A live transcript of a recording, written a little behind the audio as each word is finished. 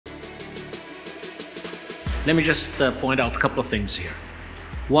Let me just point out a couple of things here.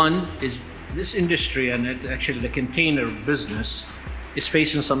 One is this industry, and actually the container business, is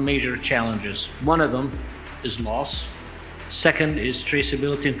facing some major challenges. One of them is loss. Second is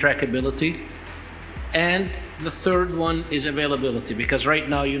traceability and trackability. And the third one is availability, because right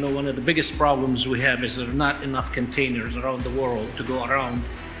now, one of the biggest problems we have is there are not enough containers around the world to go around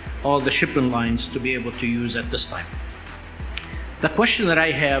all the shipping lines to be able to use at this time. The question that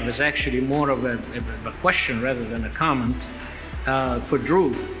I have is actually more of a question rather than a comment for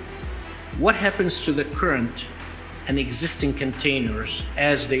Drew. What happens to the current and existing containers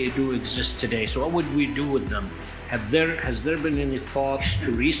as they do exist today? So what would we do with them? Has there been any thoughts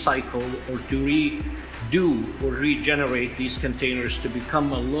to recycle or to redo or regenerate these containers to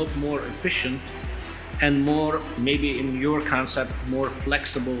become a lot more efficient and more, maybe in your concept, more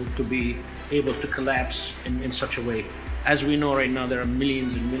flexible to be able to collapse in such a way? As we know right now, there are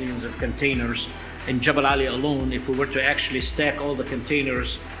millions and millions of containers. In Jebel Ali alone, if we were to actually stack all the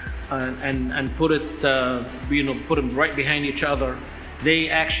containers and put them right behind each other, they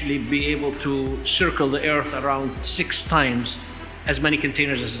actually be able to circle the earth around 6 times as many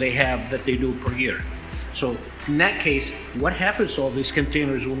containers as they have that they do per year. So in that case, what happens to all these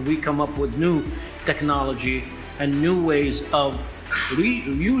containers when we come up with new technology and new ways of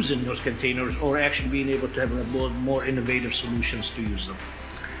reusing those containers, or actually being able to have more innovative solutions to use them?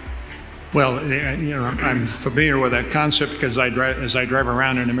 Well, I'm familiar with that concept because as I drive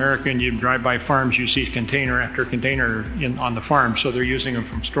around in America and you drive by farms, you see container after container on the farm, so they're using them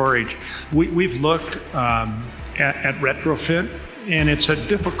from storage. We've looked at retrofit, and it's a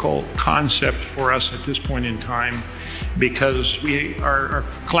difficult concept for us at this point in time because our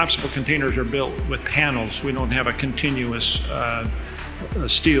collapsible containers are built with panels. We don't have a continuous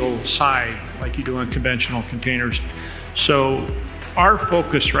steel side like you do on conventional containers. So our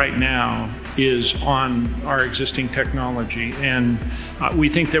focus right now is on our existing technology, and we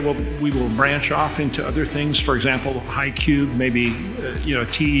think that we will branch off into other things. For example, high cube, maybe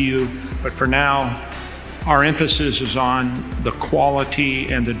TEU, but for now, our emphasis is on the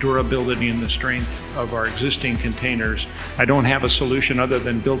quality and the durability and the strength of our existing containers. I don't have a solution other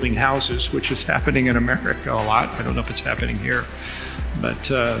than building houses, which is happening in America a lot. I don't know if it's happening here, but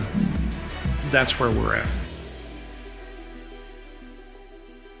that's where we're at.